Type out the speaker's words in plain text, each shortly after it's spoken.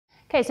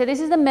Okay, so this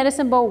is the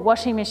medicine ball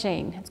washing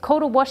machine. It's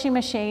called a washing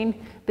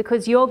machine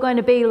because you're going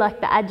to be like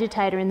the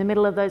agitator in the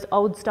middle of those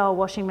old style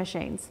washing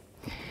machines.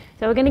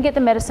 So we're going to get the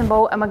medicine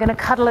ball and we're going to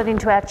cuddle it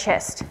into our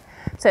chest.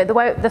 So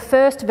the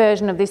first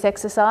version of this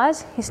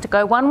exercise is to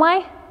go one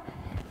way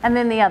and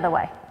then the other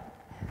way.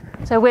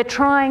 So we're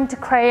trying to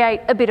create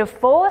a bit of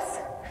force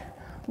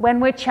when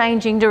we're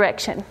changing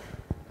direction.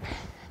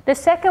 The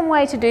second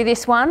way to do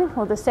this one,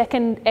 or the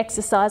second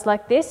exercise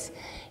like this,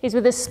 is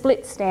with a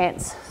split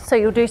stance. So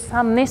you'll do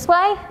some this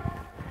way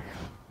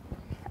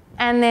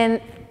and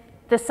then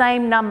the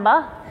same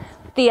number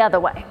the other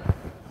way.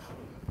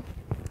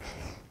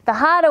 The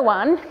harder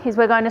one is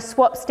we're going to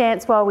swap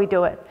stance while we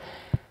do it.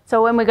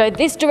 So when we go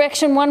this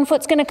direction, one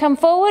foot's going to come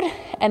forward,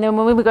 and then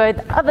when we go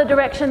the other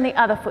direction, the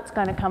other foot's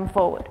going to come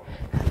forward.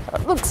 So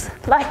it looks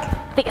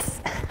like this.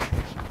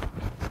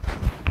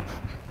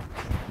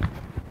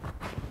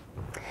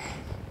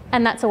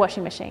 And that's a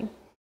washing machine.